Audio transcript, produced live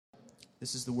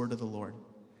This is the word of the Lord.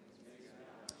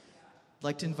 I'd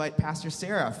like to invite Pastor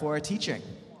Sarah for a teaching.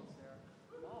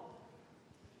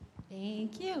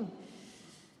 Thank you.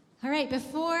 All right,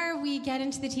 before we get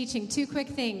into the teaching, two quick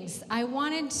things. I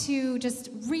wanted to just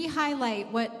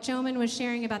re-highlight what Joman was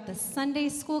sharing about the Sunday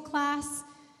school class.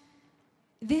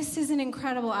 This is an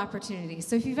incredible opportunity.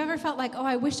 So if you've ever felt like, oh,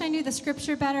 I wish I knew the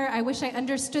Scripture better, I wish I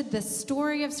understood the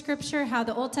story of Scripture, how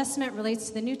the Old Testament relates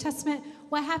to the New Testament,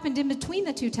 what happened in between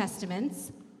the two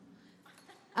Testaments,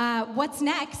 what's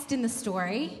next in the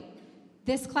story,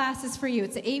 this class is for you.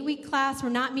 It's an 8-week class. We're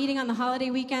not meeting on the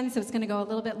holiday weekend, so it's going to go a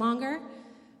little bit longer,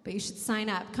 but you should sign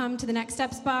up. Come to the Next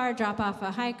Steps bar, drop off a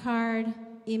high card,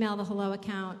 email the Hello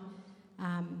account.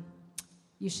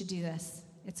 You should do this.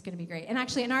 It's going to be great. And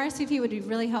actually, an RSVP would be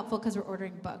really helpful because we're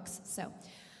ordering books. So,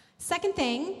 second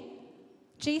thing,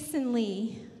 Jason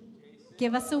Lee,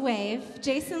 give us a wave.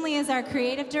 Jason Lee is our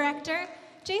creative director.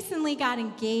 Jason Lee got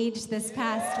engaged this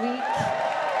past week.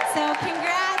 So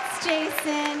congrats,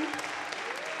 Jason.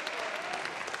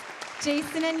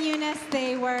 Jason and Eunice,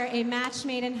 they were a match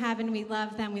made in heaven. We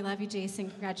love them. We love you, Jason.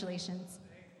 Congratulations.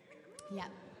 Yeah.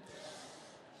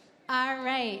 All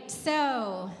right.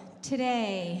 So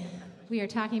today we are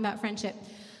talking about friendship.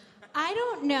 I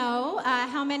don't know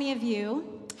how many of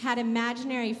you had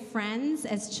imaginary friends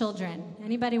as children.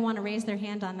 Anybody want to raise their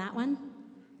hand on that one?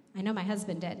 I know my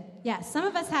husband did. Yeah, some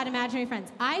of us had imaginary friends.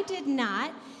 I did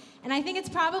not. And I think it's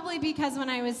probably because when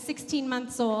I was 16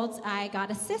 months old, I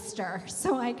got a sister.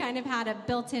 So I kind of had a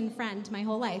built-in friend my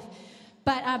whole life.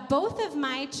 But both of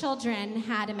my children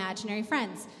had imaginary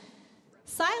friends.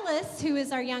 Silas, who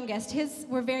is our youngest, his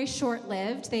were very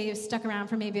short-lived. They stuck around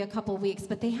for maybe a couple weeks,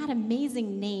 but they had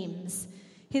amazing names.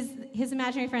 His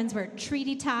imaginary friends were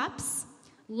Treaty Tops,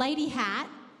 Lighty Hat,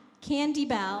 Candy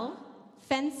Bell,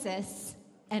 Fences,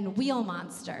 and Wheel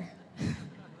Monster.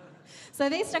 So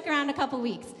they stuck around a couple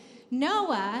weeks.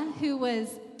 Noah, who was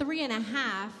 3.5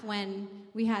 when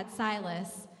we had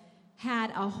Silas,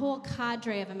 had a whole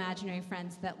cadre of imaginary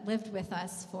friends that lived with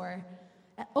us for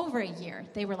over a year.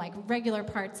 They were like regular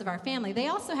parts of our family. They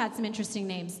also had some interesting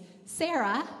names.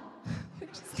 Sarah,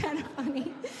 which is kind of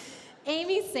funny.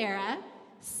 Amy Sarah,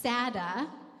 Sada,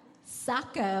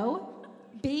 Sacco,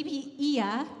 Baby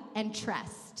Ia, and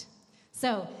Trest.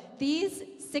 So these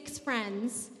 6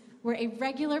 friends were a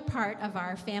regular part of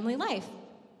our family life.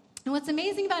 And what's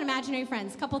amazing about imaginary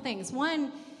friends, a couple things.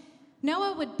 One,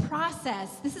 Noah would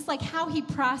process, this is like how he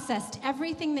processed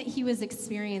everything that he was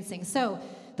experiencing. So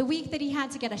the week that he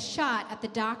had to get a shot at the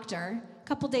doctor, a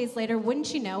couple days later,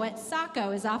 wouldn't you know it,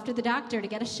 Sacco is off to the doctor to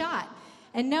get a shot.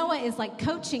 And Noah is like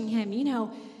coaching him,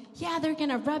 yeah, they're going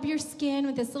to rub your skin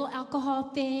with this little alcohol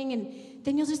thing, and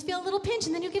then you'll just feel a little pinch,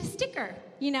 and then you'll get a sticker,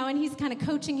 and he's kind of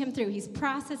coaching him through. He's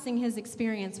processing his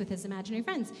experience with his imaginary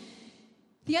friends.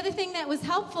 The other thing that was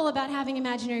helpful about having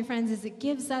imaginary friends is it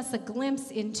gives us a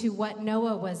glimpse into what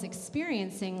Noah was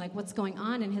experiencing, like what's going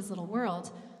on in his little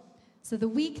world. So the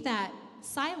week that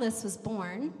Silas was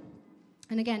born,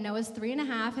 and again, Noah's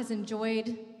 3.5, has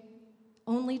enjoyed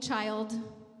only child,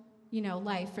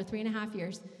 life for 3.5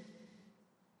 years.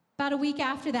 About a week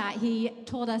after that, he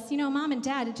told us, Mom and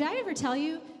Dad, did I ever tell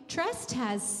you, Trest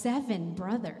has 7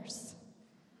 brothers.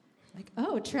 Like,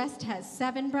 oh, Trest has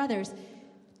 7 brothers.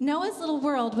 Noah's little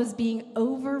world was being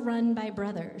overrun by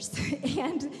brothers.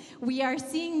 And we are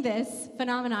seeing this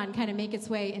phenomenon kind of make its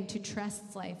way into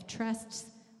Trest's life. Trest's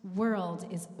world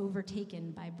is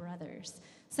overtaken by brothers.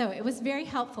 So it was very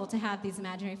helpful to have these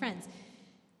imaginary friends.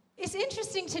 It's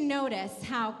interesting to notice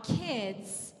how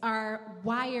kids are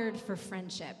wired for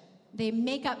friendship. They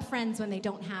make up friends when they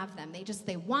don't have them.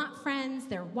 They want friends,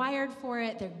 they're wired for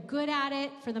it, they're good at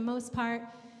it for the most part.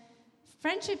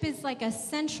 Friendship is like a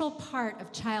central part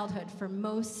of childhood for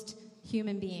most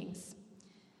human beings.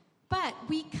 But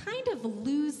we kind of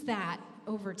lose that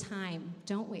over time,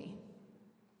 don't we?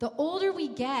 The older we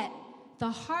get, the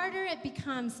harder it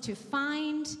becomes to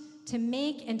find, to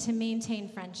make, and to maintain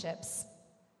friendships.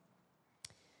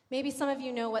 Maybe some of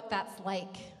you know what that's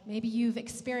like. Maybe you've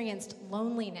experienced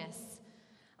loneliness.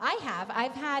 I have.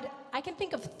 I can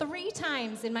think of 3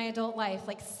 times in my adult life,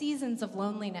 like seasons of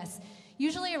loneliness,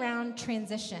 usually around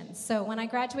transitions. So when I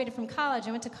graduated from college,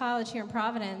 I went to college here in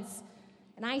Providence,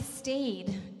 and I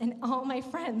stayed, and all my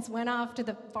friends went off to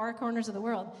the far corners of the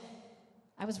world.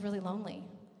 I was really lonely.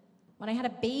 When I had a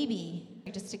baby,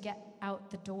 just to get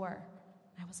out the door,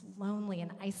 I was lonely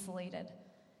and isolated.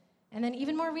 And then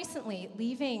even more recently,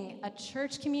 leaving a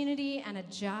church community and a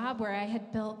job where I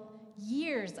had built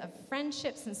years of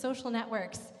friendships and social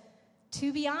networks.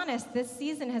 To be honest, this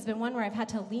season has been one where I've had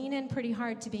to lean in pretty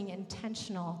hard to being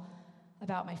intentional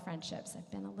about my friendships.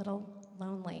 I've been a little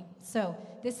lonely. So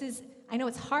I know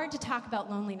it's hard to talk about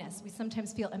loneliness. We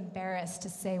sometimes feel embarrassed to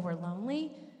say we're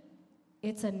lonely.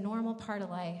 It's a normal part of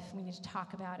life. We need to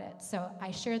talk about it. So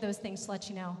I share those things to let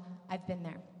you know I've been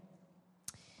there.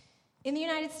 In the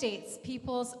United States,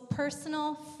 people's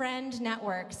personal friend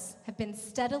networks have been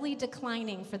steadily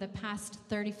declining for the past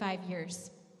 35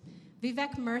 years.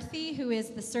 Vivek Murthy, who is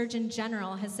the Surgeon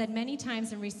General, has said many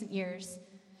times in recent years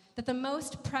that the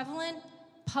most prevalent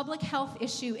public health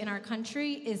issue in our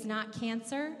country is not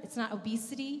cancer, it's not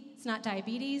obesity, it's not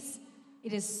diabetes,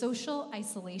 it is social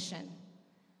isolation.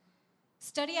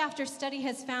 Study after study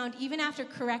has found, even after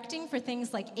correcting for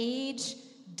things like age,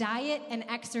 diet, and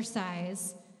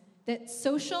exercise, that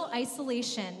social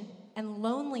isolation and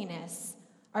loneliness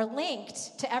are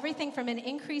linked to everything from an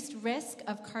increased risk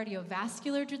of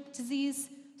cardiovascular disease,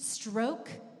 stroke,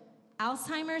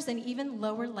 Alzheimer's, and even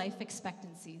lower life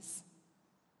expectancies.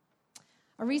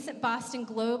 A recent Boston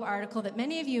Globe article that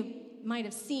many of you might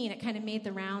have seen, it kind of made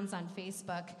the rounds on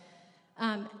Facebook,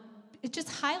 it just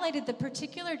highlighted the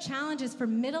particular challenges for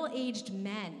middle-aged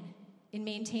men in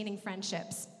maintaining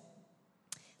friendships.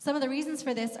 Some of the reasons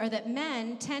for this are that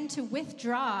men tend to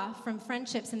withdraw from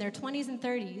friendships in their 20s and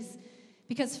 30s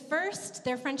because first,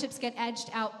 their friendships get edged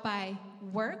out by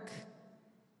work,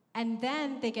 and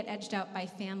then they get edged out by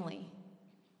family.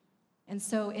 And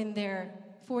so in their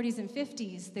 40s and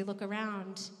 50s, they look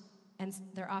around and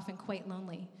they're often quite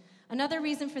lonely. Another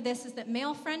reason for this is that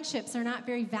male friendships are not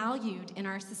very valued in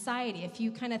our society. If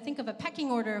you kind of think of a pecking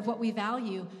order of what we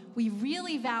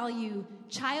really value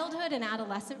childhood and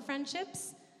adolescent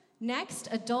friendships. Next,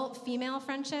 adult female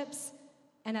friendships,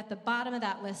 and at the bottom of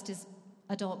that list is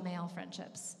adult male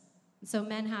friendships. So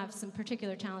men have some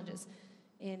particular challenges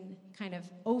in kind of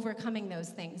overcoming those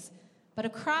things. But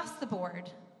across the board,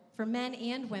 for men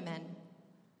and women,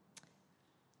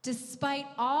 despite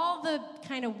all the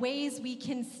kind of ways we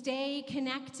can stay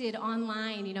connected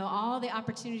online, all the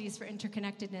opportunities for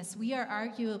interconnectedness, we are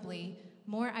arguably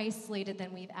more isolated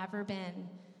than we've ever been,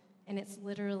 and it's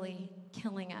literally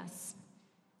killing us.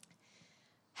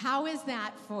 How is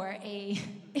that for an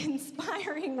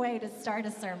inspiring way to start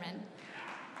a sermon?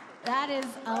 That is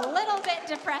a little bit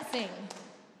depressing.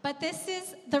 But this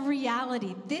is the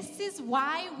reality. This is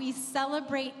why we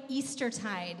celebrate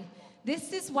Eastertide.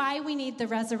 This is why we need the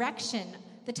resurrection.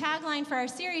 The tagline for our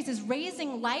series is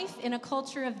raising life in a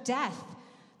culture of death.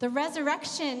 The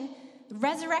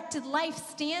resurrected life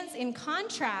stands in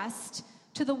contrast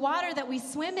to the water that we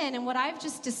swim in, and what I've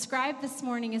just described this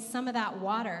morning is some of that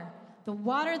water. The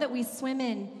water that we swim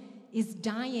in is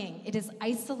dying. It is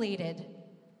isolated.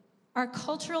 Our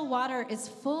cultural water is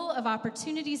full of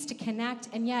opportunities to connect,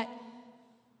 and yet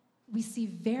we see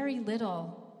very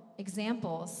little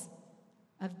examples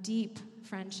of deep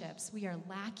friendships. We are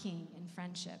lacking in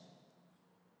friendship.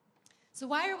 So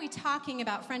why are we talking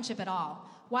about friendship at all?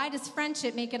 Why does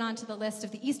friendship make it onto the list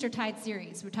of the Eastertide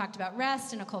series? We talked about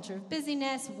rest in a culture of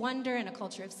busyness, wonder in a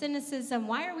culture of cynicism.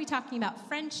 Why are we talking about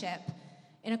friendship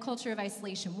in a culture of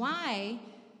isolation? Why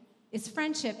is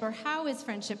friendship, or how is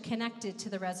friendship connected to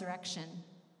the resurrection?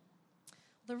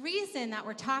 The reason that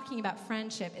we're talking about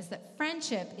friendship is that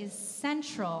friendship is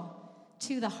central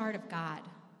to the heart of God.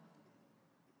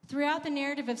 Throughout the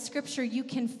narrative of Scripture, you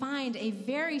can find a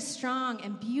very strong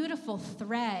and beautiful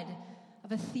thread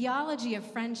of a theology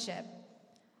of friendship.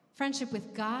 Friendship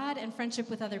with God and friendship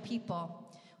with other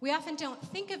people. We often don't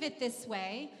think of it this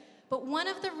way, but one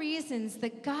of the reasons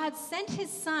that God sent his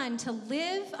Son to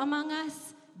live among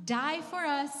us, die for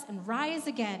us, and rise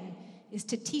again is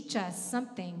to teach us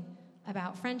something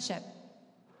about friendship.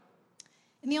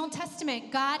 In the Old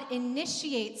Testament, God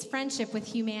initiates friendship with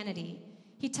humanity.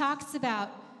 He talks about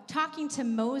talking to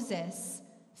Moses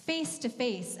face to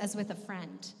face as with a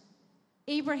friend.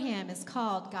 Abraham is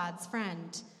called God's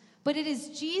friend, but it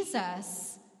is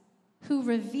Jesus who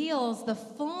reveals the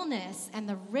fullness and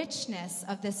the richness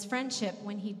of this friendship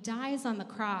when he dies on the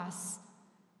cross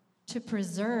to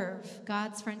preserve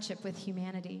God's friendship with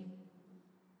humanity.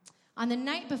 On the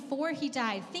night before he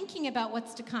died, thinking about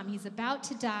what's to come, he's about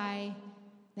to die,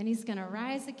 then he's going to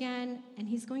rise again, and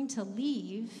he's going to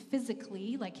leave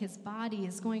physically, like his body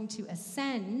is going to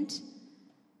ascend.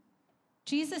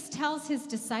 Jesus tells his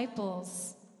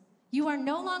disciples, "You are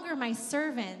no longer my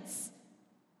servants,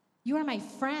 you are my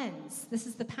friends." This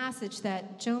is the passage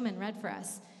that Joman read for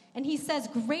us. And he says,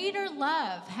 "Greater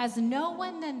love has no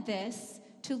one than this,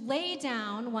 to lay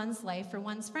down one's life for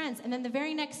one's friends." And then the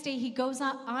very next day, he goes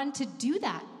on to do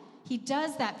that. He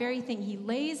does that very thing. He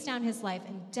lays down his life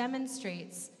and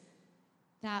demonstrates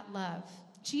that love.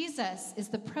 Jesus is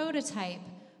the prototype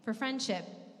for friendship.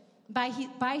 By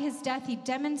his death, he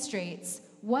demonstrates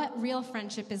what real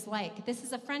friendship is like. This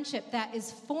is a friendship that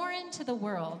is foreign to the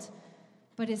world,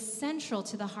 but is central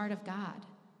to the heart of God.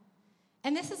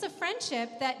 And this is a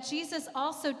friendship that Jesus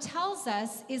also tells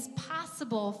us is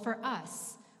possible for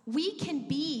us. We can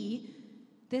be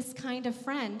this kind of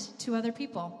friend to other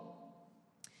people.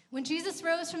 When Jesus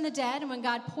rose from the dead and when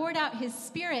God poured out his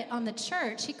Spirit on the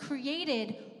church, he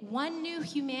created one new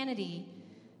humanity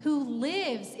who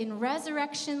lives in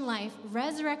resurrection life,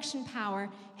 resurrection power,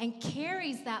 and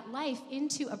carries that life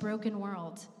into a broken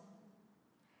world.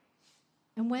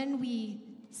 And when we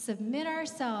submit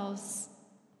ourselves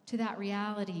to that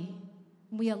reality,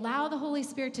 we allow the Holy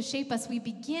Spirit to shape us, we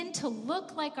begin to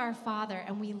look like our Father,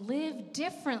 and we live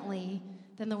differently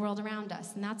than the world around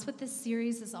us. And that's what this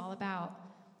series is all about.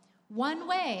 One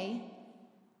way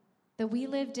that we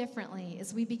live differently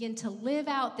is we begin to live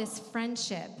out this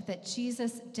friendship that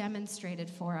Jesus demonstrated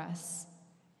for us.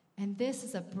 And this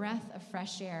is a breath of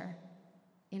fresh air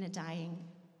in a dying,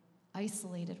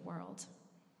 isolated world.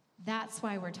 That's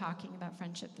why we're talking about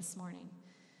friendship this morning.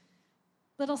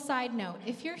 Little side note,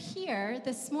 if you're here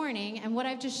this morning and what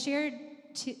I've just shared,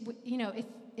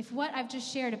 if what I've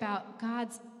just shared about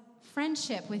God's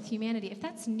friendship with humanity, if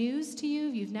that's news to you,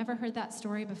 you've never heard that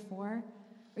story before,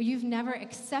 or you've never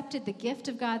accepted the gift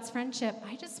of God's friendship,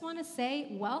 I just want to say,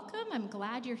 welcome. I'm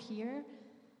glad you're here.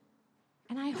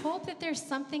 And I hope that there's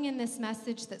something in this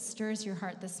message that stirs your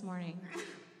heart this morning.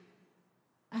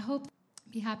 I hope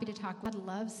you'll be happy to talk. God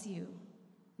loves you,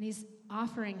 and he's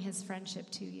offering his friendship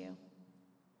to you.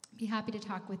 Be happy to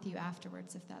talk with you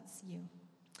afterwards if that's you.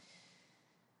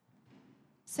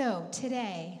 So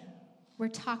today, we're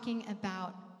talking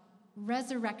about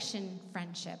resurrection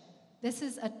friendship. This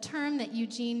is a term that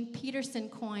Eugene Peterson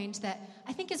coined that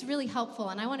I think is really helpful,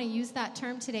 and I want to use that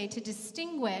term today to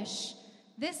distinguish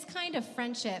this kind of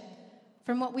friendship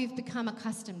from what we've become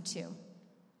accustomed to.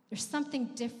 There's something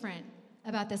different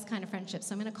about this kind of friendship,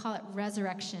 so I'm going to call it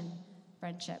resurrection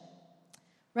friendship.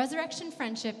 Resurrection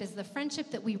friendship is the friendship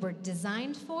that we were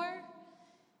designed for.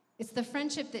 It's the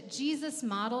friendship that Jesus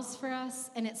models for us,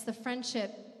 and it's the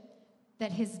friendship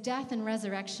that his death and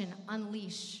resurrection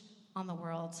unleash on the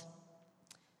world.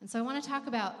 And so I want to talk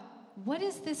about, what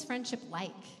is this friendship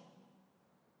like?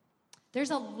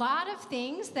 There's a lot of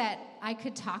things that I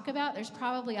could talk about. There's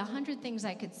probably 100 things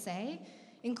I could say,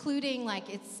 including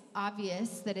it's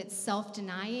obvious that it's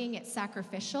self-denying, it's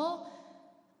sacrificial.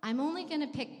 I'm only going to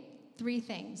pick 3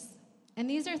 things. And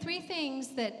these are 3 things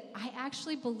that I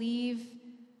actually believe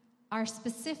are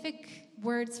specific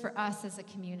words for us as a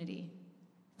community.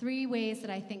 3 ways that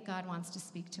I think God wants to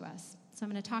speak to us. So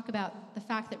I'm going to talk about the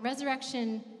fact that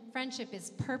resurrection friendship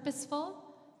is purposeful,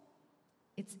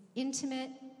 it's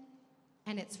intimate,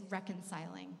 and it's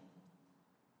reconciling.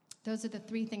 Those are the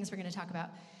 3 things we're going to talk about.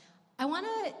 I want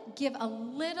to give a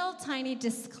little tiny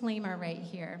disclaimer right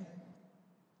here.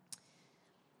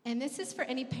 And this is for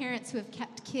any parents who have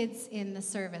kept kids in the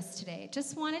service today.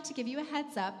 Just wanted to give you a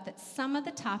heads up that some of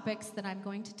the topics that I'm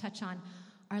going to touch on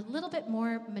are a little bit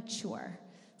more mature.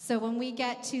 So when we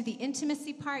get to the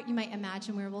intimacy part, you might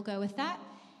imagine where we'll go with that.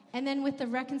 And then with the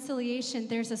reconciliation,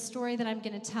 there's a story that I'm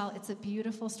going to tell. It's a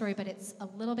beautiful story, but it's a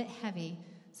little bit heavy.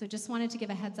 So just wanted to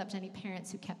give a heads up to any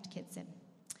parents who kept kids in.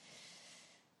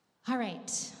 All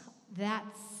right,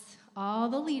 that's all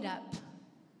the lead up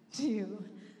to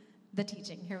the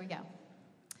teaching. Here we go.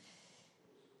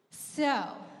 So,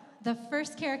 the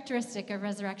first characteristic of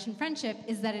resurrection friendship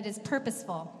is that it is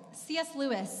purposeful. C.S.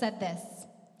 Lewis said this: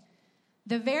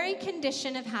 "The very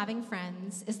condition of having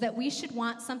friends is that we should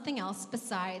want something else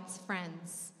besides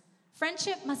friends.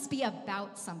 Friendship must be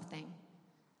about something.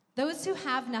 Those who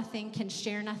have nothing can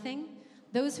share nothing.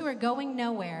 Those who are going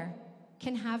nowhere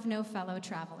can have no fellow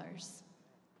travelers."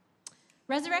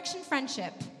 Resurrection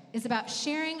friendship is about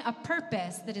sharing a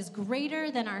purpose that is greater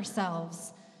than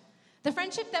ourselves. The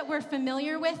friendship that we're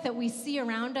familiar with, that we see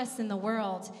around us in the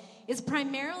world, is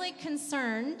primarily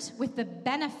concerned with the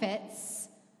benefits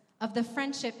of the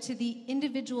friendship to the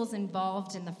individuals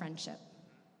involved in the friendship.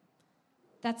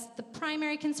 That's the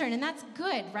primary concern, and that's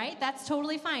good, right? That's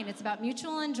totally fine. It's about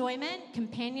mutual enjoyment,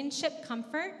 companionship,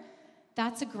 comfort.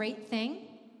 That's a great thing.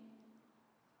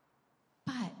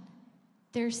 But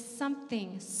there's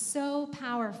something so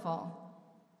powerful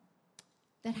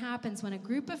that happens when a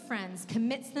group of friends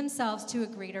commits themselves to a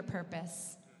greater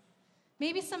purpose.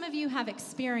 Maybe some of you have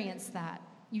experienced that.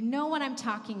 You know what I'm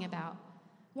talking about.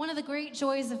 One of the great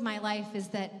joys of my life is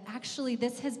that actually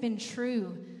this has been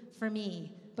true for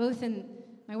me, both in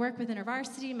my work with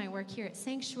InterVarsity, my work here at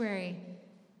Sanctuary,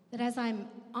 that as I'm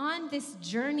on this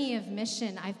journey of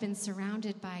mission, I've been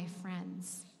surrounded by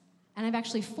friends. And I've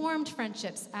actually formed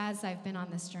friendships as I've been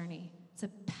on this journey.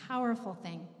 It's a powerful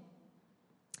thing.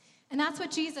 And that's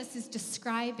what Jesus is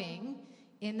describing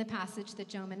in the passage that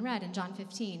Joman read in John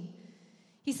 15.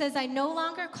 He says, I no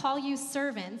longer call you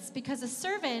servants because a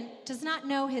servant does not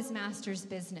know his master's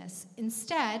business.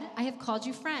 Instead, I have called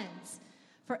you friends.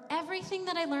 For everything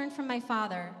that I learned from my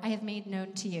Father, I have made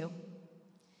known to you.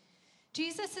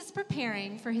 Jesus is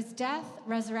preparing for his death,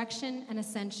 resurrection, and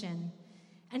ascension.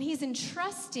 And he's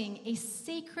entrusting a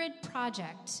sacred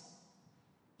project,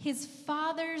 his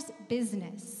Father's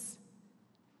business,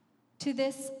 to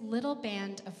this little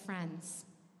band of friends.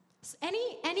 So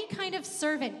any kind of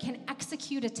servant can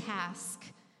execute a task.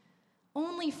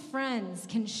 Only friends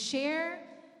can share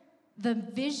the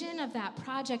vision of that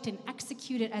project and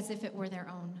execute it as if it were their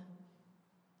own.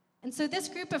 And so this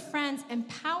group of friends,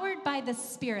 empowered by the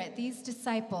Spirit, these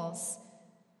disciples,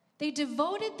 they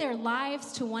devoted their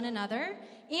lives to one another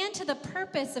and to the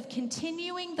purpose of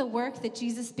continuing the work that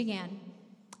Jesus began.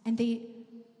 And they,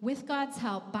 with God's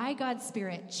help, by God's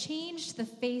Spirit, changed the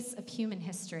face of human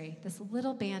history, this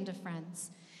little band of friends.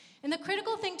 And the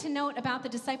critical thing to note about the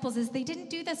disciples is they didn't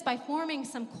do this by forming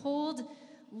some cold,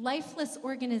 lifeless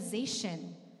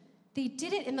organization. They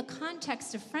did it in the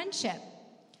context of friendship.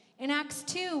 In Acts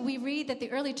 2, we read that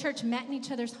the early church met in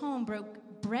each other's home,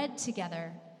 broke bread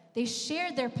together. They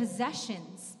shared their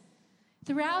possessions.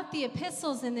 Throughout the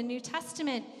epistles in the New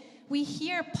Testament, we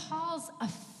hear Paul's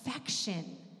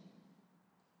affection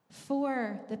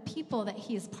for the people that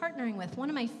he is partnering with. One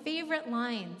of my favorite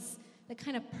lines that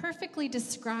kind of perfectly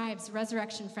describes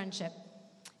resurrection friendship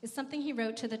is something he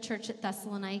wrote to the church at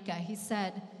Thessalonica. He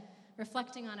said,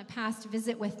 reflecting on a past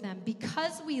visit with them,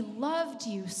 because we loved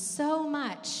you so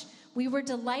much, we were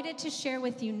delighted to share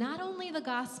with you not only the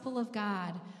gospel of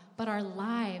God, but our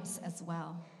lives as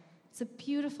well. It's a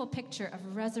beautiful picture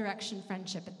of resurrection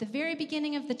friendship. At the very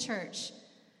beginning of the church,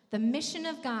 the mission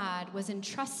of God was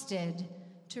entrusted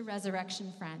to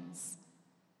resurrection friends.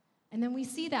 And then we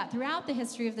see that throughout the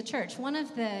history of the church. One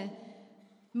of the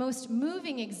most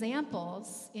moving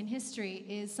examples in history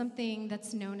is something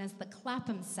that's known as the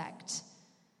Clapham sect.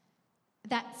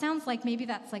 That sounds like maybe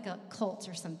that's like a cult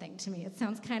or something to me. It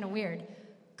sounds kind of weird.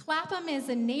 Clapham is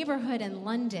a neighborhood in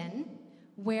London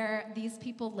where these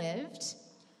people lived.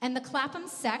 And the Clapham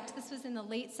sect, this was in the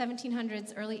late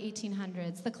 1700s, early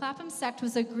 1800s. The Clapham sect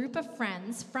was a group of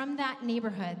friends from that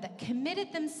neighborhood that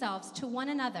committed themselves to one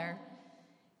another.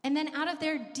 And then out of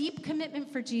their deep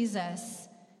commitment for Jesus,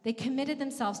 they committed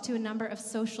themselves to a number of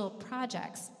social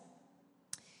projects.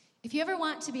 If you ever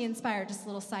want to be inspired, just a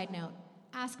little side note,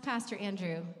 ask Pastor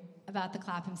Andrew about the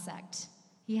Clapham sect.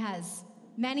 He has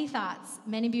many thoughts,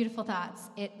 many beautiful thoughts.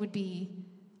 It would be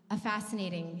a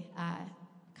fascinating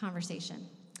conversation.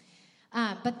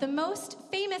 But the most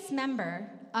famous member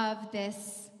of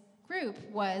this group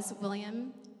was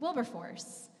William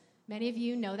Wilberforce. Many of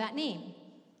you know that name.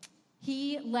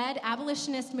 He led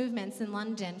abolitionist movements in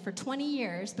London for 20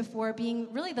 years before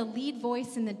being really the lead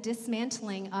voice in the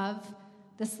dismantling of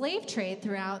the slave trade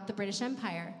throughout the British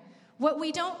Empire. What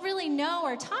we don't really know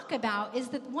or talk about is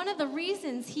that one of the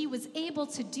reasons he was able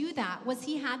to do that was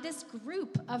he had this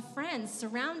group of friends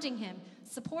surrounding him,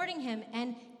 supporting him,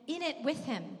 and in it with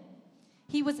him.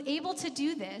 He was able to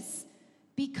do this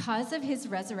because of his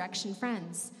resurrection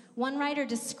friends. One writer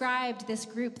described this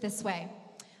group this way.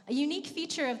 A unique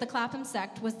feature of the Clapham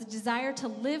sect was the desire to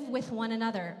live with one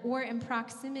another or in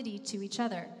proximity to each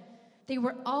other. They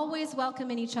were always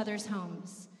welcome in each other's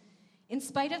homes. In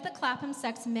spite of the Clapham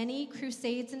sect's many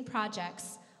crusades and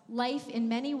projects, life in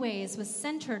many ways was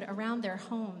centered around their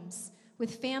homes,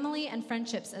 with family and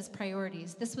friendships as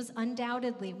priorities. This was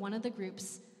undoubtedly one of the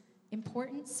group's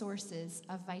important sources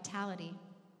of vitality.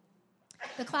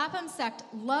 The Clapham sect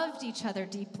loved each other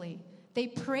deeply. They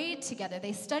prayed together,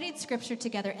 they studied scripture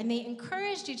together, and they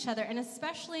encouraged each other, and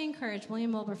especially encouraged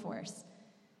William Wilberforce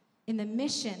in the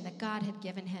mission that God had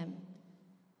given him.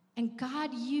 And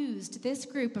God used this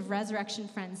group of resurrection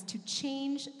friends to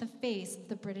change the face of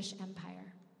the British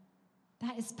Empire.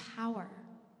 That is power.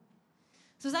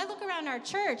 So as I look around our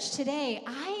church today,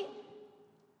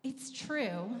 it's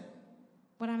true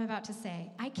what I'm about to say.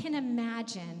 I can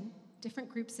imagine different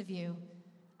groups of you.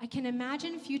 I can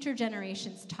imagine future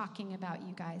generations talking about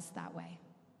you guys that way.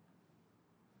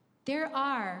 There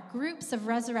are groups of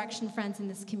resurrection friends in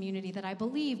this community that I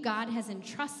believe God has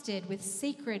entrusted with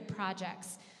sacred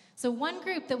projects. So one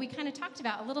group that we kind of talked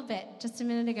about a little bit just a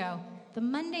minute ago, the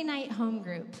Monday Night Home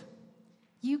Group.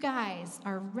 You guys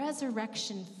are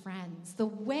resurrection friends. The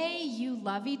way you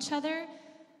love each other,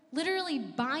 literally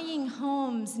buying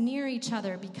homes near each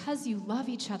other because you love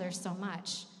each other so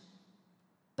much.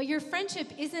 But your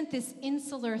friendship isn't this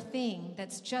insular thing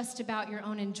that's just about your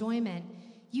own enjoyment.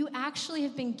 You actually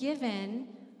have been given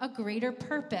a greater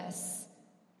purpose.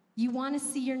 You want to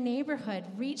see your neighborhood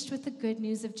reached with the good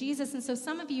news of Jesus. And so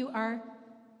some of you are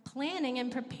planning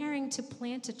and preparing to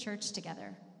plant a church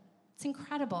together. It's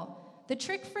incredible. The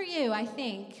trick for you, I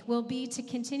think, will be to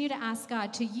continue to ask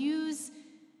God to use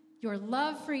your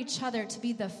love for each other to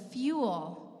be the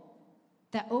fuel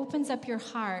that opens up your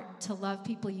heart to love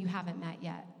people you haven't met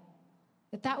yet.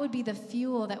 That would be the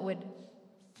fuel that would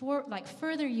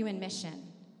further you in mission.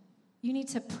 You need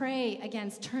to pray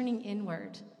against turning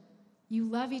inward. You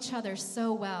love each other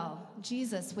so well.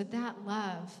 Jesus, would that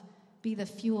love be the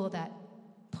fuel that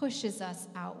pushes us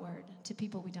outward to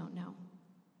people we don't know?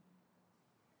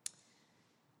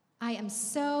 I am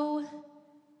so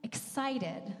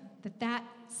excited that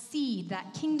seed,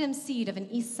 that kingdom seed of an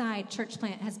East Side church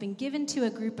plant has been given to a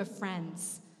group of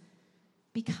friends,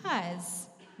 because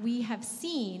we have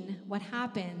seen what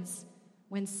happens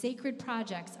when sacred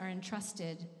projects are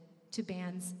entrusted to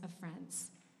bands of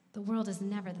friends. The world is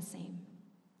never the same.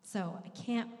 So I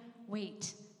can't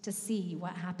wait to see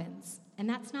what happens. And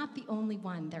that's not the only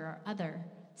one. There are other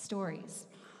stories.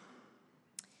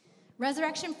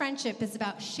 Resurrection Friendship is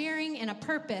about sharing in a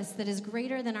purpose that is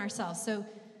greater than ourselves. So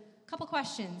a couple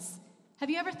questions. Have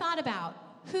you ever thought about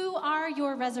who are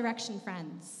your resurrection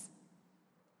friends?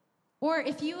 Or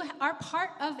if you are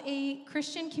part of a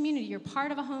Christian community, you're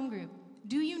part of a home group,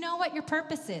 do you know what your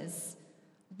purpose is?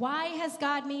 Why has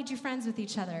God made you friends with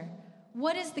each other?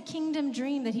 What is the kingdom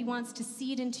dream that he wants to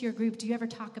seed into your group? Do you ever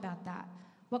talk about that?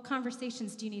 What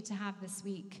conversations do you need to have this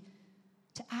week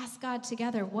to ask God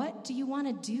together, what do you want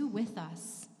to do with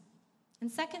us?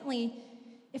 And secondly,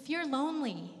 if you're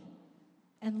lonely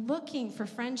and looking for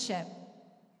friendship,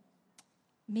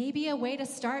 maybe a way to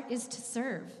start is to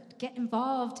serve. Get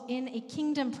involved in a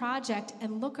kingdom project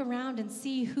and look around and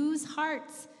see whose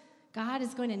hearts God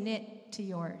is going to knit to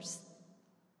yours.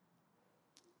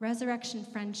 Resurrection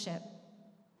Friendship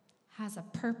has a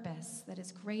purpose that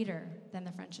is greater than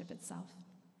the friendship itself.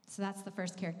 So that's the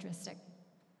first characteristic.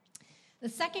 The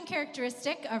second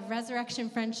characteristic of Resurrection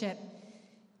Friendship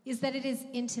is that it is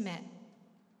intimate.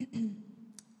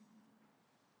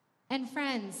 And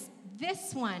friends,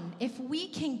 this one, if we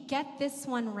can get this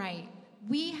one right,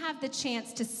 we have the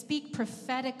chance to speak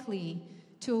prophetically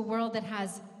to a world that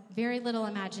has very little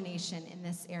imagination in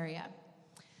this area.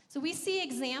 So we see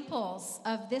examples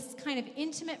of this kind of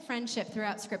intimate friendship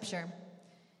throughout Scripture.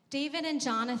 David and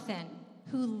Jonathan,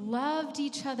 who loved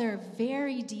each other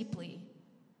very deeply.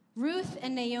 Ruth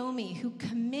and Naomi, who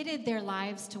committed their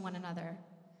lives to one another.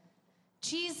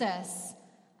 Jesus,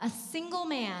 a single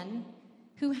man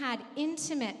who had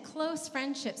intimate, close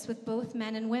friendships with both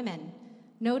men and women,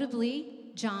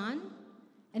 notably John,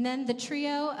 and then the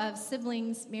trio of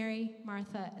siblings, Mary,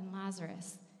 Martha, and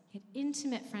Lazarus. He had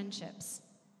intimate friendships.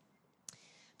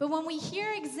 But when we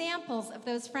hear examples of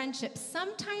those friendships,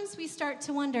 sometimes we start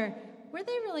to wonder, were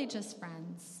they really just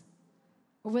friends?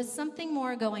 Or was something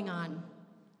more going on?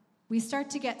 We start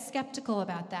to get skeptical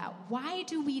about that. Why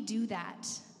do we do that?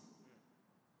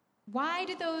 Why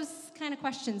do those kind of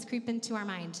questions creep into our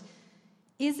mind?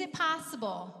 Is it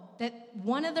possible that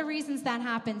one of the reasons that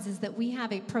happens is that we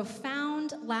have a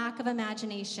profound lack of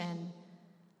imagination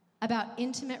about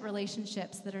intimate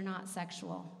relationships that are not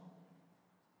sexual?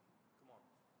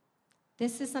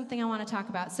 This is something I want to talk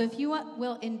about. So if you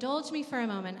will indulge me for a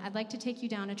moment, I'd like to take you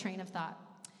down a train of thought.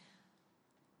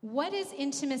 What is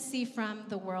intimacy from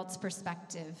the world's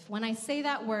perspective? When I say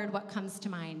that word, what comes to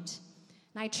mind?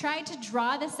 And I tried to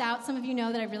draw this out. Some of you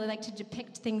know that I really like to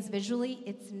depict things visually.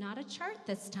 It's not a chart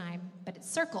this time, but it's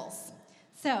circles.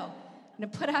 So I'm going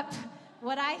to put up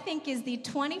what I think is the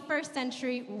 21st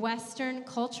century Western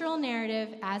cultural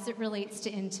narrative as it relates to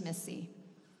intimacy.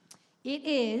 It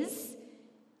is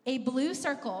a blue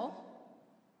circle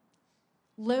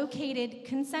located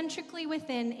concentrically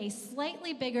within a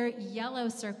slightly bigger yellow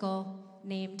circle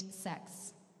named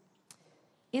sex.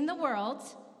 In the world,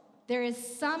 there is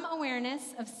some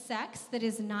awareness of sex that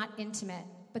is not intimate,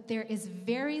 but there is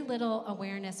very little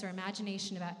awareness or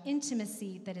imagination about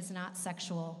intimacy that is not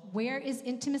sexual. Where is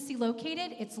intimacy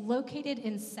located? It's located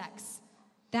in sex.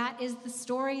 That is the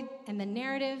story and the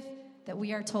narrative that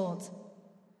we are told.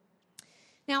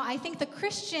 Now, I think the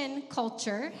Christian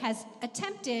culture has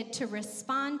attempted to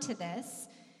respond to this,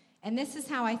 and this is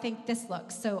how I think this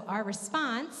looks. So our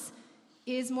response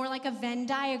is more like a Venn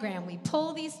diagram. We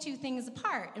pull these two things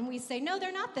apart, and we say, no,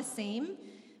 they're not the same.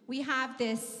 We have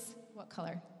this, what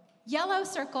color? Yellow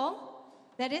circle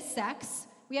that is sex.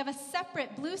 We have a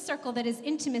separate blue circle that is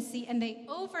intimacy, and they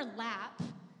overlap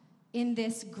in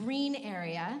this green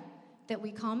area that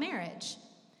we call marriage.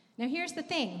 Now, here's the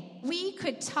thing. We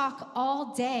could talk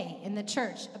all day in the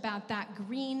church about that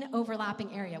green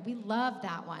overlapping area. We love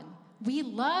that one. We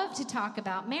love to talk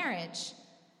about marriage.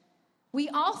 We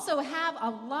also have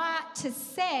a lot to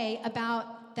say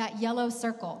about that yellow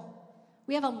circle.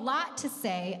 We have a lot to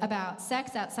say about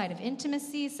sex outside of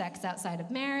intimacy, sex outside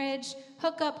of marriage,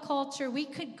 hookup culture. We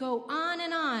could go on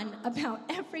and on about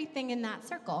everything in that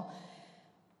circle.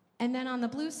 And then on the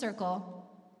blue circle,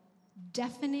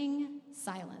 deafening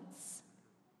silence.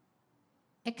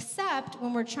 Except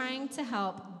when we're trying to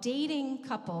help dating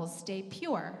couples stay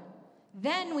pure.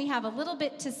 Then we have a little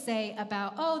bit to say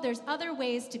about, there's other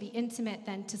ways to be intimate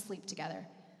than to sleep together.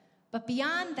 But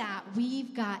beyond that,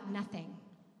 we've got nothing.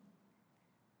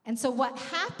 And so what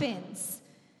happens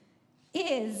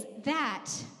is that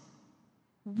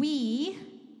we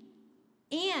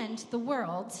and the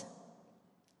world,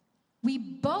 we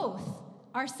both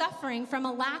are suffering from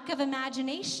a lack of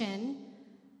imagination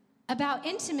about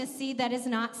intimacy that is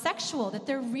not sexual, that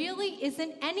there really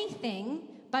isn't anything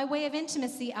by way of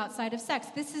intimacy outside of sex.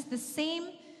 This is the same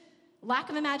lack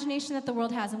of imagination that the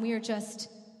world has, and we are just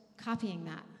copying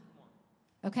that.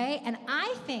 Okay? And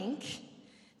I think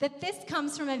that this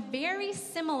comes from a very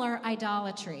similar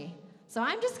idolatry. So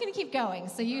I'm just going to keep going,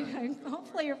 so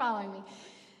hopefully you're following me.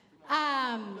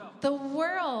 The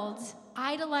world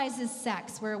idolizes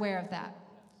sex. We're aware of that.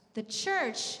 The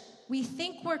church, we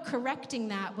think we're correcting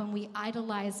that when we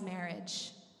idolize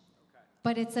marriage.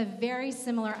 But it's a very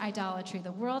similar idolatry.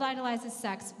 The world idolizes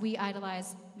sex, we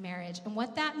idolize marriage. And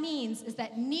what that means is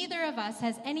that neither of us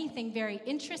has anything very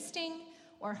interesting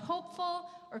or hopeful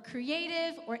or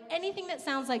creative or anything that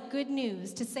sounds like good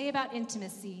news to say about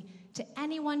intimacy to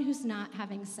anyone who's not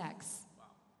having sex.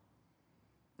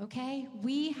 Okay?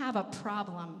 We have a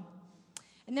problem.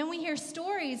 And then we hear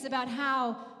stories about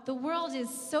how the world is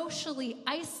socially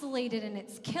isolated and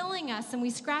it's killing us, and we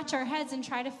scratch our heads and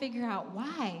try to figure out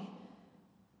why.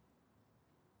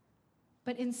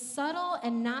 But in subtle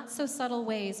and not so subtle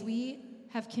ways, we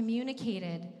have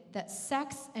communicated that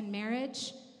sex and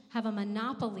marriage have a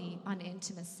monopoly on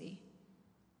intimacy.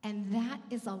 And that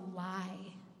is a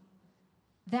lie.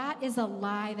 That is a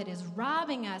lie that is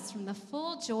robbing us from the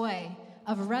full joy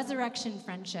of resurrection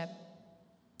friendship.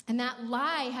 And that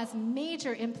lie has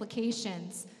major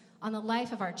implications on the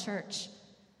life of our church.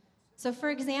 So, for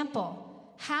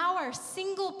example, how are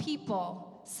single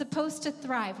people supposed to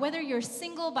thrive, whether you're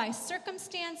single by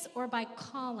circumstance or by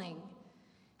calling?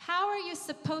 How are you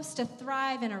supposed to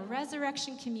thrive in a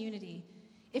resurrection community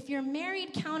if your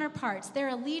married counterparts, their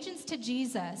allegiance to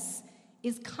Jesus,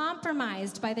 is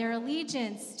compromised by their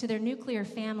allegiance to their nuclear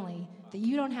family that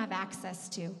you don't have access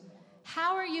to?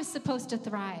 How are you supposed to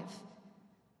thrive?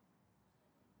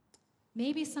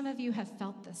 Maybe some of you have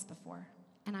felt this before,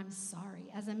 and I'm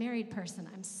sorry. As a married person,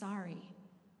 I'm sorry.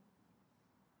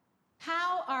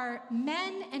 How are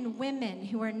men and women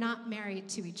who are not married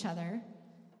to each other,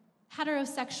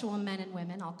 heterosexual men and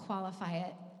women, I'll qualify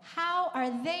it, how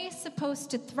are they supposed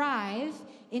to thrive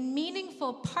in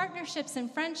meaningful partnerships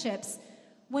and friendships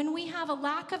when we have a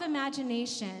lack of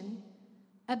imagination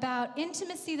about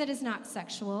intimacy that is not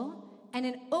sexual and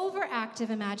an overactive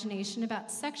imagination about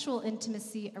sexual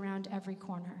intimacy around every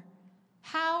corner?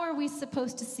 How are we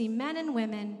supposed to see men and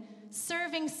women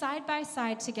serving side by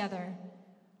side together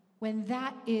when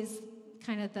that is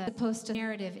kind of the supposed to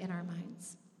narrative in our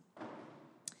minds?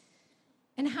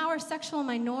 And how are sexual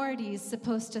minorities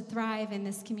supposed to thrive in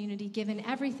this community given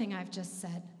everything I've just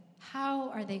said?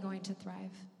 How are they going to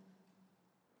thrive?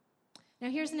 Now,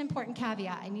 here's an important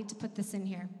caveat. I need to put this in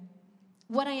here.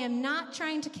 What I am not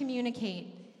trying to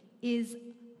communicate is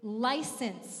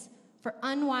license for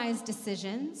unwise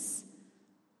decisions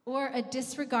or a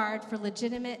disregard for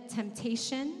legitimate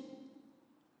temptation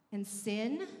and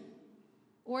sin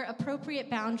or appropriate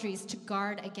boundaries to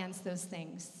guard against those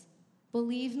things.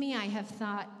 Believe me, I have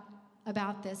thought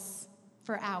about this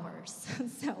for hours.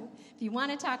 So if you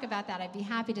want to talk about that, I'd be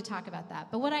happy to talk about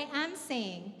that. But what I am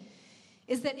saying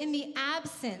is that in the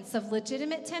absence of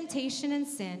legitimate temptation and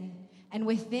sin, and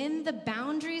within the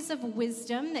boundaries of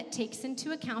wisdom that takes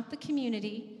into account the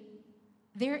community,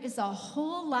 there is a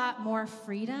whole lot more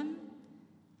freedom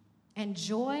and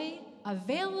joy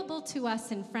available to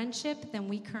us in friendship than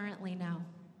we currently know.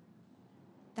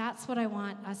 That's what I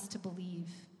want us to believe,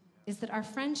 is that our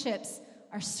friendships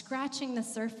are scratching the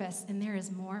surface and there is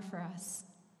more for us.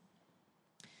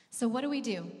 So what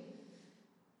do?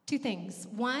 Two things.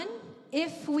 One,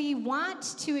 if we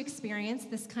want to experience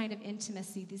this kind of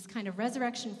intimacy, these kind of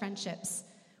resurrection friendships,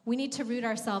 we need to root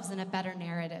ourselves in a better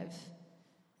narrative.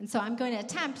 And so I'm going to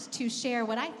attempt to share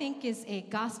what I think is a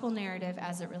gospel narrative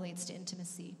as it relates to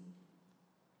intimacy.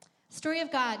 Story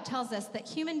of God tells us that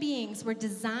human beings were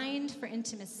designed for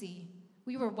intimacy.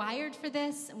 We were wired for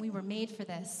this, and we were made for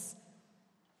this.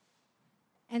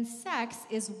 And sex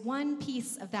is one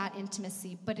piece of that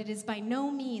intimacy, but it is by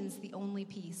no means the only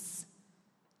piece.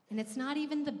 And it's not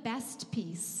even the best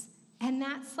piece. And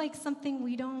that's like something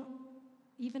we don't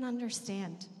even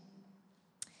understand.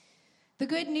 The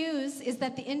good news is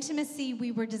that the intimacy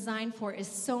we were designed for is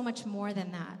so much more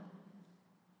than that.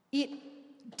 It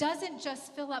doesn't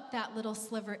just fill up that little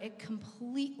sliver, it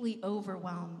completely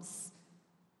overwhelms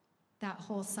that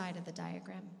whole side of the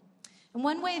diagram. And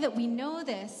one way that we know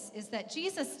this is that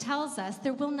Jesus tells us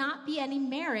there will not be any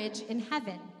marriage in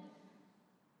heaven.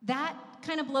 That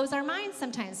kind of blows our minds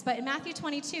sometimes, but in Matthew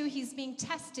 22, he's being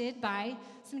tested by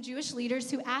some Jewish leaders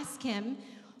who ask him,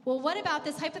 well, what about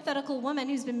this hypothetical woman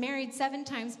who's been married 7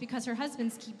 times because her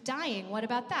husbands keep dying? What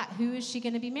about that? Who is she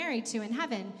going to be married to in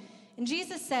heaven? And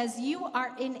Jesus says, you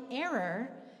are in error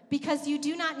because you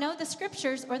do not know the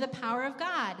scriptures or the power of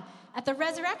God. At the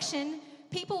resurrection,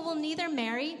 people will neither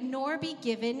marry nor be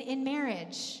given in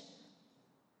marriage.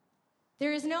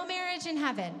 There is no marriage in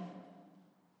heaven.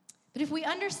 But if we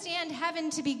understand heaven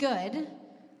to be good,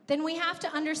 then we have to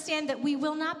understand that we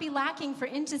will not be lacking for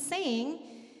into saying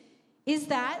is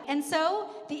that. And so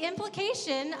the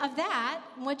implication of that,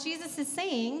 what Jesus is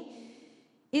saying,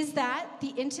 is that the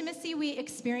intimacy we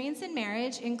experience in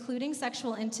marriage, including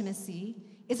sexual intimacy,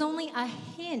 is only a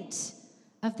hint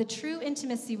of the true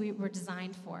intimacy we were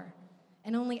designed for,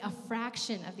 and only a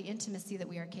fraction of the intimacy that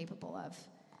we are capable of.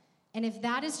 And if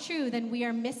that is true, then we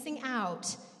are missing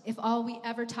out if all we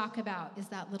ever talk about is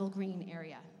that little green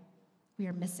area. We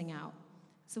are missing out.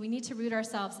 So we need to root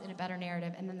ourselves in a better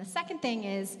narrative. And then the second thing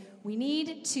is we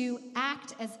need to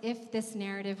act as if this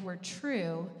narrative were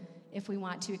true if we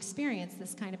want to experience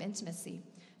this kind of intimacy.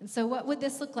 And so what would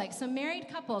this look like? So married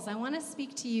couples, I want to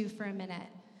speak to you for a minute.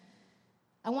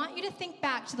 I want you to think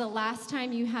back to the last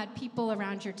time you had people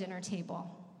around your dinner table.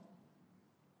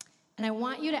 And I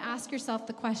want you to ask yourself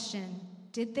the question,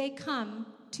 did they come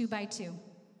 2 by 2?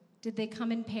 Did they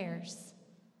come in pairs?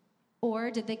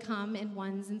 Or did they come in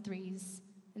 1s and 3s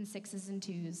and 6s and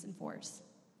 2s and 4s?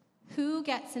 Who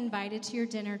gets invited to your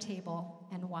dinner table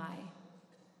and why?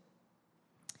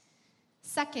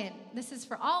 Second, this is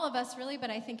for all of us really, but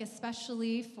I think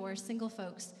especially for single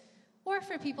folks or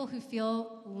for people who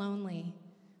feel lonely.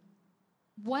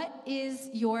 What is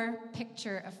your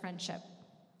picture of friendship?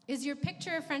 Is your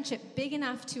picture of friendship big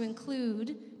enough to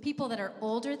include people that are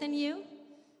older than you,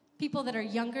 people that are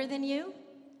younger than you,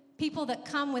 people that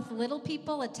come with little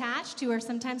people attached who are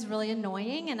sometimes really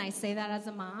annoying, and I say that as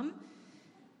a mom,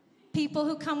 people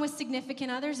who come with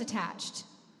significant others attached?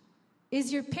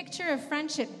 Is your picture of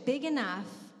friendship big enough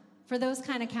for those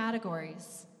kind of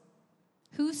categories?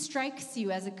 Who strikes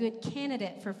you as a good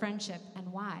candidate for friendship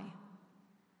and why?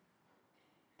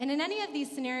 And in any of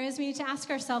these scenarios, we need to ask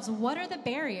ourselves, what are the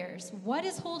barriers? What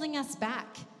is holding us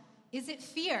back? Is it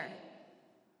fear?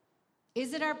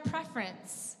 Is it our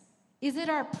preference? Is it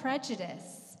our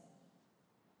prejudice?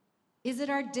 Is it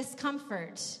our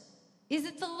discomfort? Is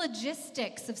it the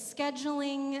logistics of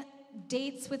scheduling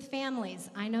dates with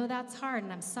families? I know that's hard,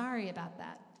 and I'm sorry about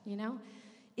that, you know?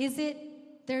 Is it,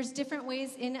 there's different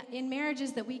ways in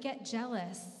marriages that we get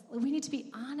jealous. We need to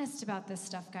be honest about this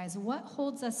stuff, guys. What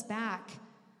holds us back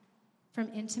from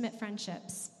intimate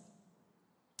friendships?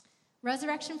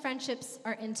 Resurrection friendships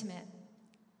are intimate.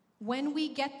 When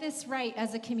we get this right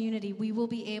as a community, we will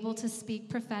be able to speak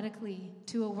prophetically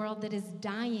to a world that is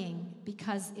dying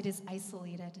because it is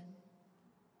isolated.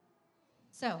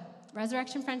 So,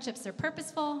 resurrection friendships are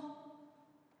purposeful,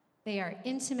 they are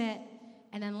intimate,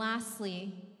 and then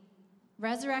lastly,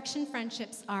 resurrection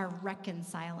friendships are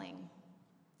reconciling.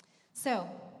 So,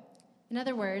 in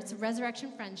other words,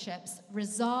 resurrection friendships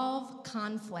resolve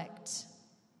conflict.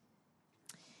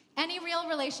 Any real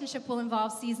relationship will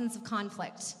involve seasons of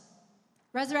conflict.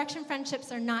 Resurrection friendships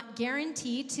are not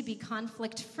guaranteed to be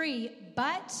conflict-free,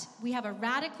 but we have a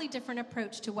radically different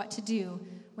approach to what to do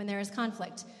when there is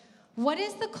conflict. What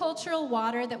is the cultural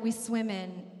water that we swim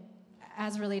in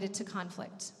as related to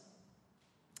conflict?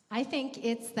 I think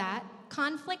it's that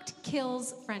conflict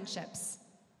kills friendships,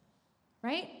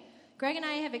 right? Greg and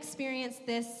I have experienced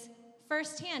this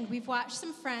firsthand. We've watched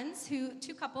some friends,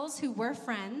 two couples who were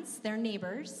friends, they're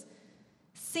neighbors,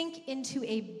 sink into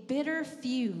a bitter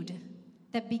feud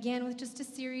that began with just a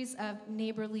series of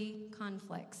neighborly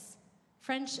conflicts.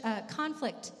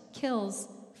 Conflict kills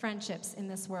friendships in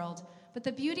this world. But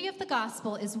the beauty of the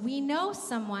gospel is we know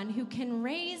someone who can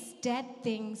raise dead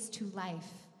things to life.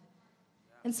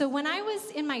 And so when I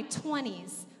was in my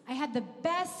 20s, I had the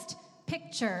best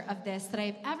picture of this that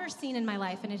I've ever seen in my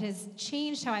life, and it has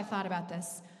changed how I've thought about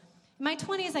this. In my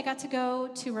 20s, I got to go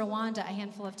to Rwanda a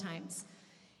handful of times.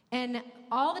 And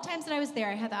all the times that I was there,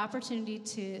 I had the opportunity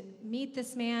to meet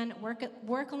this man,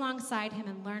 work alongside him,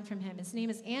 and learn from him. His name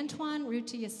is Antoine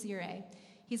Rutayisire.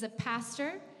 He's a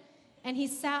pastor, and he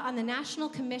sat on the National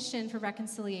Commission for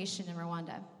Reconciliation in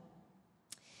Rwanda.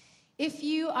 If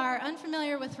you are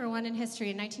unfamiliar with Rwandan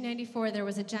history, in 1994, there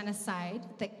was a genocide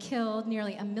that killed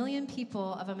nearly 1 million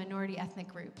people of a minority ethnic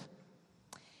group.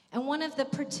 And one of the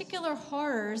particular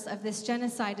horrors of this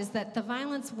genocide is that the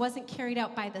violence wasn't carried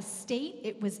out by the state.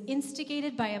 It was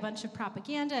instigated by a bunch of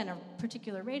propaganda and a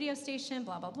particular radio station,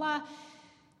 blah, blah, blah.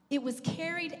 It was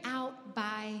carried out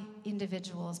by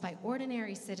individuals, by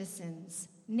ordinary citizens,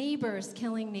 neighbors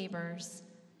killing neighbors,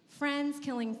 friends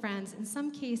killing friends, in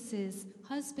some cases,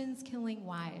 husbands killing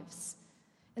wives.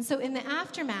 And so in the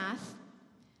aftermath,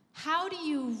 how do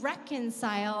you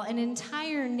reconcile an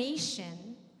entire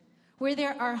nation where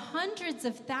there are hundreds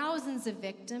of thousands of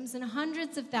victims and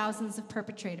hundreds of thousands of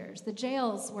perpetrators? The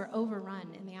jails were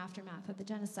overrun in the aftermath of the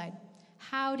genocide.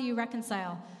 How do you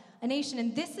reconcile a nation?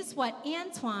 And this is what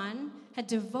Antoine had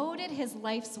devoted his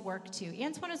life's work to.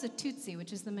 Antoine was a Tutsi,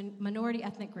 which is the minority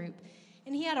ethnic group.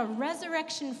 And he had a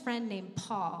resurrection friend named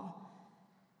Paul,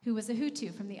 who was a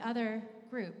Hutu from the other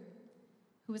group,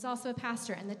 who was also a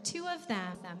pastor. And the two of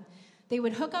them, they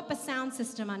would hook up a sound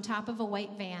system on top of a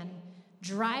white van,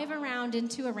 drive around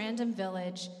into a random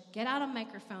village, get out a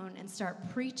microphone, and start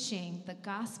preaching the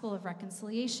gospel of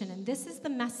reconciliation. And this is the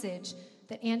message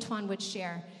that Antoine would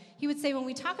share. He would say, when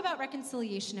we talk about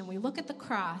reconciliation and we look at the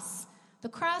cross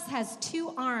has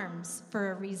two arms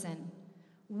for a reason.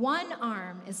 One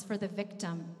arm is for the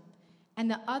victim,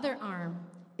 and the other arm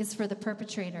is for the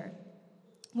perpetrator.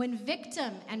 When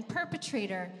victim and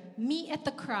perpetrator meet at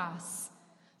the cross,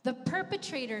 the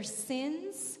perpetrator's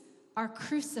sins are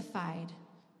crucified,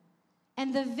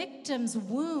 and the victim's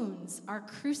wounds are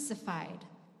crucified.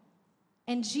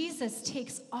 And Jesus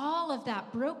takes all of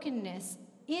that brokenness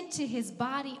into his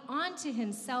body, onto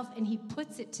himself, and he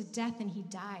puts it to death, and he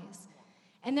dies.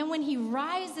 And then when he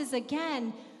rises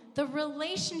again, the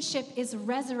relationship is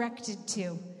resurrected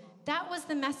too. That was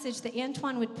the message that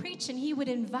Antoine would preach, and he would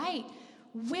invite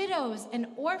widows and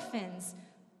orphans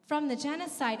from the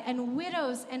genocide, and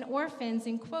widows and orphans,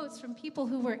 in quotes, from people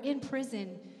who were in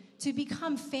prison, to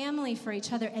become family for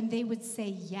each other, and they would say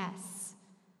yes.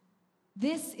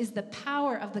 This is the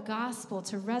power of the gospel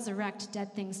to resurrect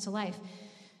dead things to life.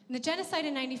 And the genocide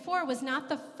in 94 was not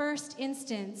the first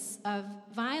instance of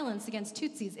violence against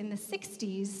Tutsis. In the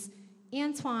 60s,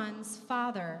 Antoine's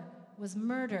father was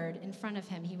murdered in front of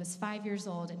him. He was 5 years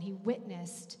old, and he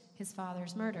witnessed his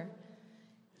father's murder.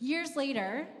 Years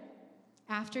later,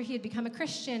 after he had become a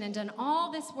Christian and done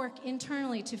all this work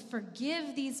internally to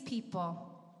forgive these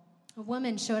people, a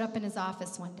woman showed up in his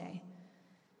office one day,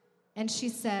 and she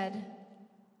said,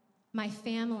 "My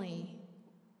family,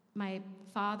 my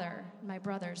father, my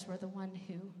brothers were the one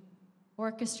who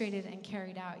orchestrated and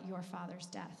carried out your father's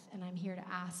death, and I'm here to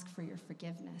ask for your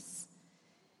forgiveness."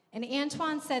 And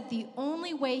Antoine said the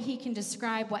only way he can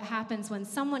describe what happens when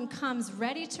someone comes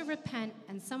ready to repent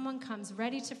and someone comes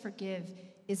ready to forgive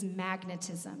is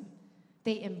magnetism.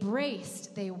 They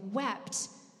embraced, they wept,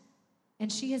 and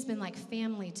she has been like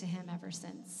family to him ever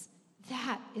since.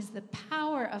 That is the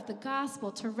power of the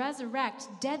gospel to resurrect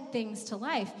dead things to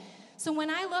life. So when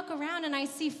I look around and I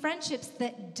see friendships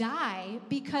that die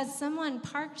because someone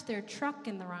parked their truck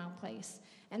in the wrong place,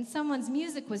 and someone's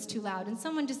music was too loud, and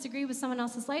someone disagreed with someone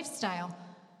else's lifestyle,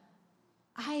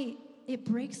 it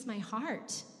breaks my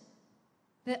heart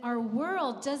that our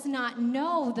world does not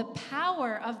know the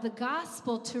power of the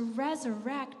gospel to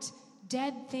resurrect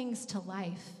dead things to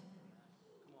life.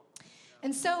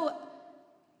 And so,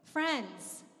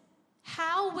 friends,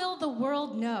 how will the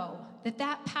world know that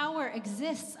that power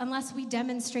exists unless we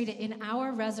demonstrate it in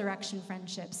our resurrection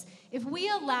friendships? If we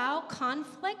allow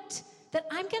conflict, that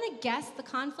I'm going to guess the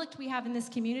conflict we have in this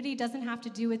community doesn't have to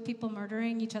do with people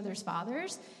murdering each other's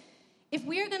fathers. If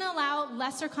we are going to allow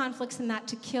lesser conflicts than that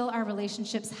to kill our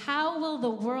relationships, how will the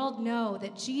world know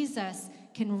that Jesus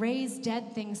can raise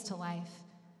dead things to life?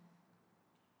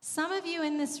 Some of you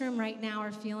in this room right now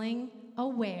are feeling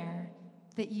aware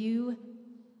that you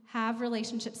have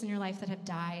relationships in your life that have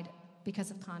died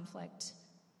because of conflict.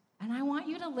 And I want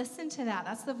you to listen to that.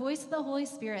 That's the voice of the Holy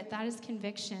Spirit. That is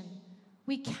conviction.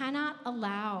 We cannot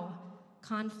allow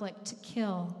conflict to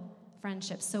kill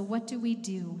friendships. So what do we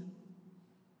do?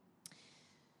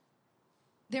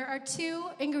 There are two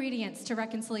ingredients to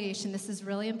reconciliation. This is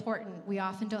really important. We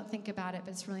often don't think about it,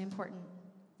 but it's really important.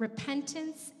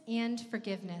 repentance and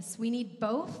forgiveness. We need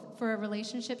both for a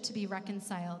relationship to be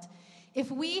reconciled. If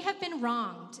we have been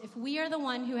wronged, if we are the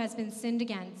one who has been sinned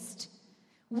against,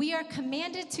 we are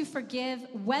commanded to forgive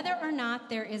whether or not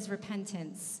there is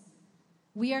repentance.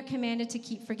 We are commanded to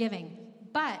keep forgiving.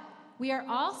 But we are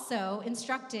also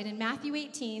instructed in Matthew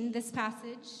 18, this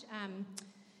passage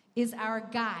is our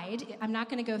guide. I'm not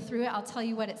going to go through it. I'll tell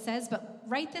you what it says, but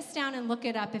write this down and look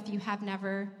it up if you have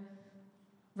never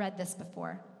read this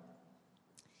before.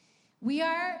 We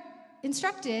are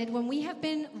instructed when we have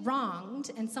been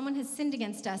wronged and someone has sinned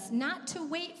against us, not to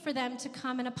wait for them to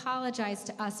come and apologize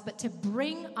to us, but to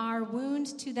bring our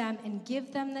wound to them and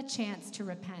give them the chance to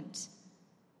repent.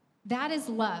 That is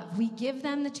love. We give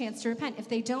them the chance to repent. If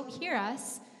they don't hear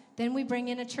us, then we bring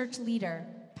in a church leader,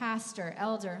 pastor,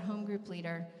 elder, home group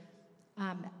leader,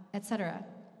 etc.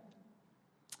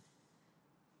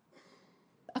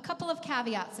 A couple of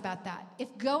caveats about that.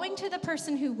 If going to the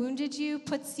person who wounded you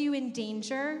puts you in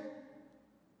danger,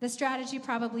 the strategy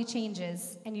probably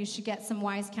changes, and you should get some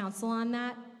wise counsel on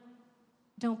that.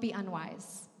 Don't be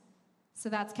unwise. So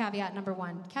that's caveat number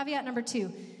one. Caveat number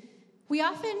two, we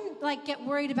often get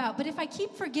worried about, but if I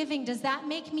keep forgiving, does that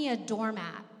make me a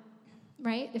doormat?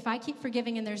 Right? If I keep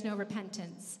forgiving and there's no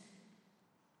repentance.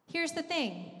 Here's the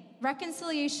thing.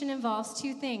 Reconciliation involves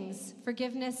two things,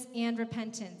 forgiveness and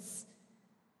repentance.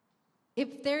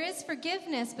 If there is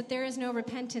forgiveness, but there is no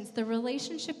repentance, the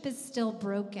relationship is still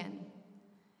broken.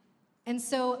 And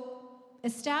so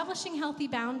establishing healthy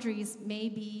boundaries may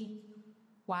be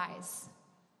wise.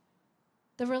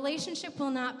 The relationship will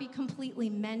not be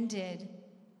completely mended.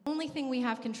 The only thing we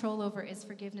have control over is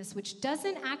forgiveness, which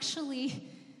doesn't actually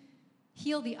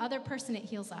heal the other person, it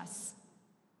heals us.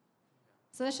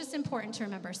 So that's just important to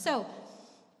remember. So,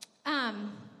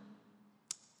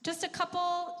 just a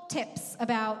couple tips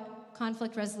about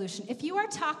conflict resolution. If you are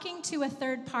talking to a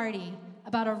third party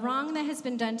about a wrong that has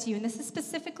been done to you, and this is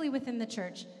specifically within the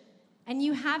church, and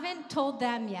you haven't told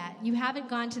them yet, you haven't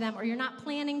gone to them, or you're not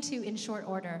planning to in short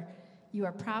order, you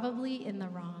are probably in the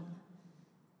wrong.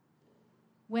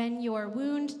 When your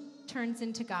wound turns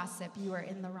into gossip, you are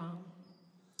in the wrong.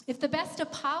 If the best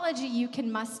apology you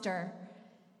can muster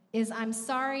is, "I'm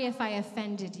sorry if I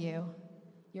offended you,"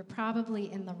 you're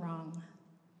probably in the wrong.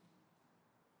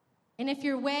 And if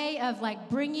your way of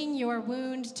bringing your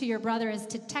wound to your brother is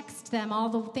to text them all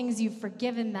the things you've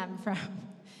forgiven them from,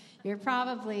 you're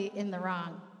probably in the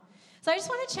wrong. So I just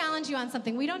want to challenge you on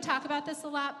something. We don't talk about this a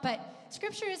lot, but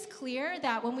Scripture is clear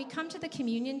that when we come to the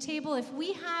communion table, if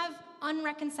we have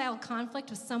unreconciled conflict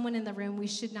with someone in the room, we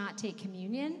should not take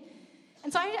communion.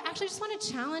 And so I actually just want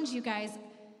to challenge you guys,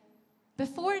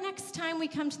 before next time we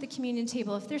come to the communion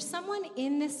table, if there's someone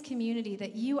in this community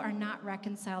that you are not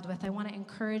reconciled with, I want to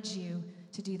encourage you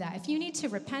to do that. If you need to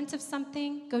repent of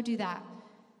something, go do that.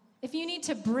 If you need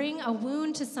to bring a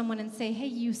wound to someone and say, "Hey,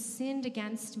 you sinned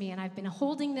against me, and I've been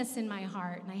holding this in my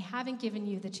heart, and I haven't given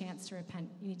you the chance to repent,"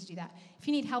 you need to do that. If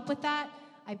you need help with that,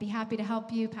 I'd be happy to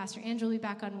help you. Pastor Andrew will be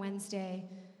back on Wednesday.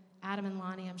 Adam and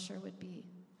Lonnie, I'm sure, would be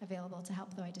available to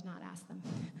help, though I did not ask them.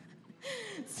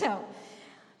 So,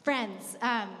 friends,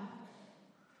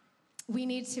 we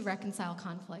need to reconcile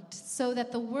conflict so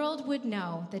that the world would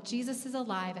know that Jesus is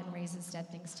alive and raises dead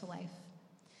things to life.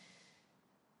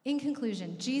 In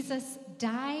conclusion, Jesus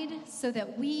died so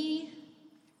that we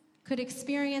could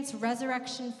experience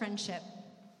resurrection friendship.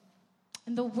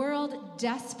 And the world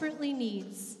desperately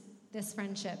needs this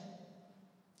friendship.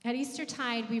 At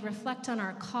Eastertide, we reflect on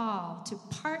our call to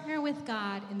partner with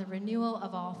God in the renewal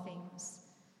of all things,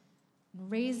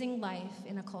 raising life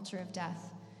in a culture of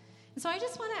death. And so I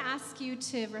just want to ask you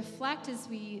to reflect as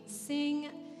we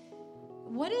sing,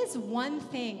 what is one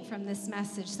thing from this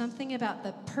message, something about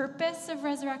the purpose of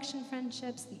resurrection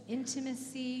friendships, the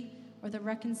intimacy, or the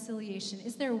reconciliation?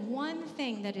 Is there one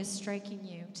thing that is striking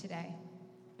you today?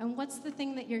 And what's the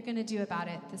thing that you're going to do about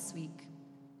it this week?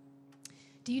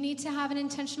 Do you need to have an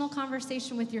intentional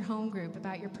conversation with your home group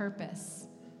about your purpose?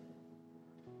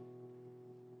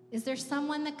 Is there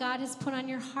someone that God has put on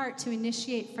your heart to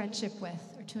initiate friendship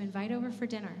with or to invite over for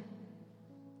dinner?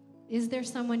 Is there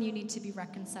someone you need to be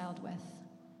reconciled with?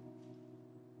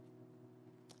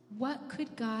 What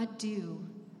could God do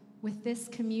with this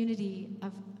community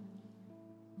of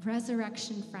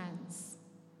resurrection friends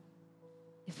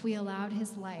if we allowed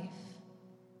his life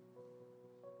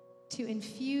to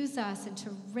infuse us and to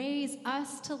raise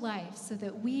us to life so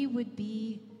that we would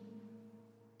be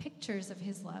pictures of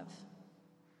his love?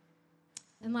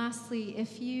 And lastly,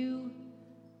 if you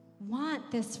want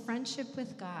this friendship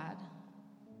with God,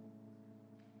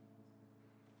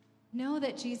 know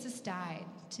that Jesus died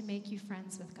to make you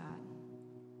friends with God.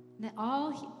 And that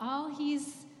all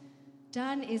he's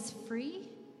Done is free,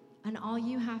 and all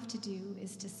you have to do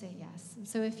is to say yes. And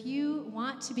so if you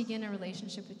want to begin a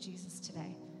relationship with Jesus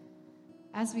today,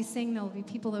 as we sing, there will be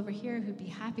people over here who'd be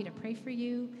happy to pray for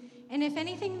you. And if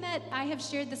anything that I have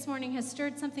shared this morning has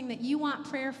stirred something that you want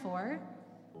prayer for,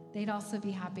 they'd also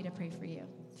be happy to pray for you.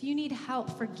 If you need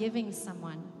help forgiving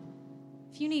someone,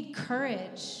 if you need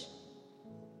courage,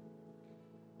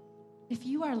 if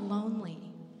you are lonely,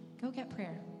 go get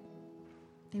prayer.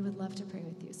 They would love to pray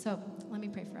with you. So let me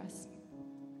pray for us.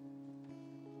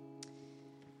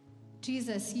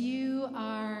 Jesus, you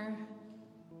are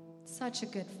such a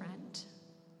good friend.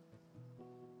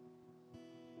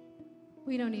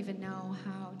 We don't even know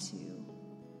how to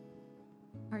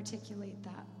articulate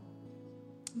that.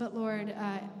 But Lord,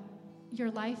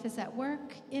 your life is at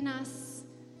work in us.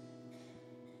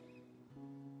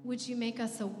 Would you make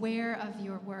us aware of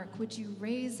your work? Would you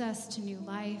raise us to new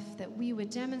life, that we would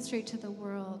demonstrate to the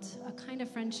world a kind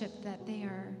of friendship that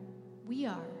we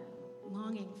are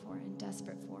longing for and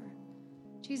desperate for?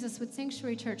 Jesus, would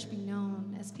Sanctuary Church be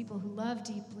known as people who love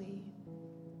deeply,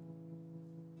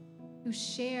 who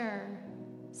share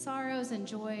sorrows and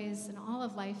joys and all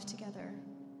of life together,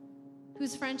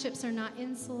 whose friendships are not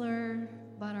insular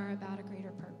but are about a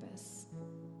greater purpose,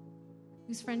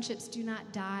 whose friendships do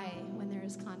not die when there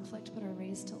is conflict but are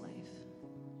raised to life.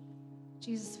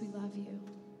 Jesus, we love you.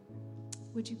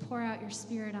 Would you pour out your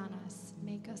Spirit on us,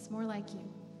 make us more like you?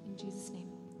 In Jesus' name,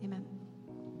 amen.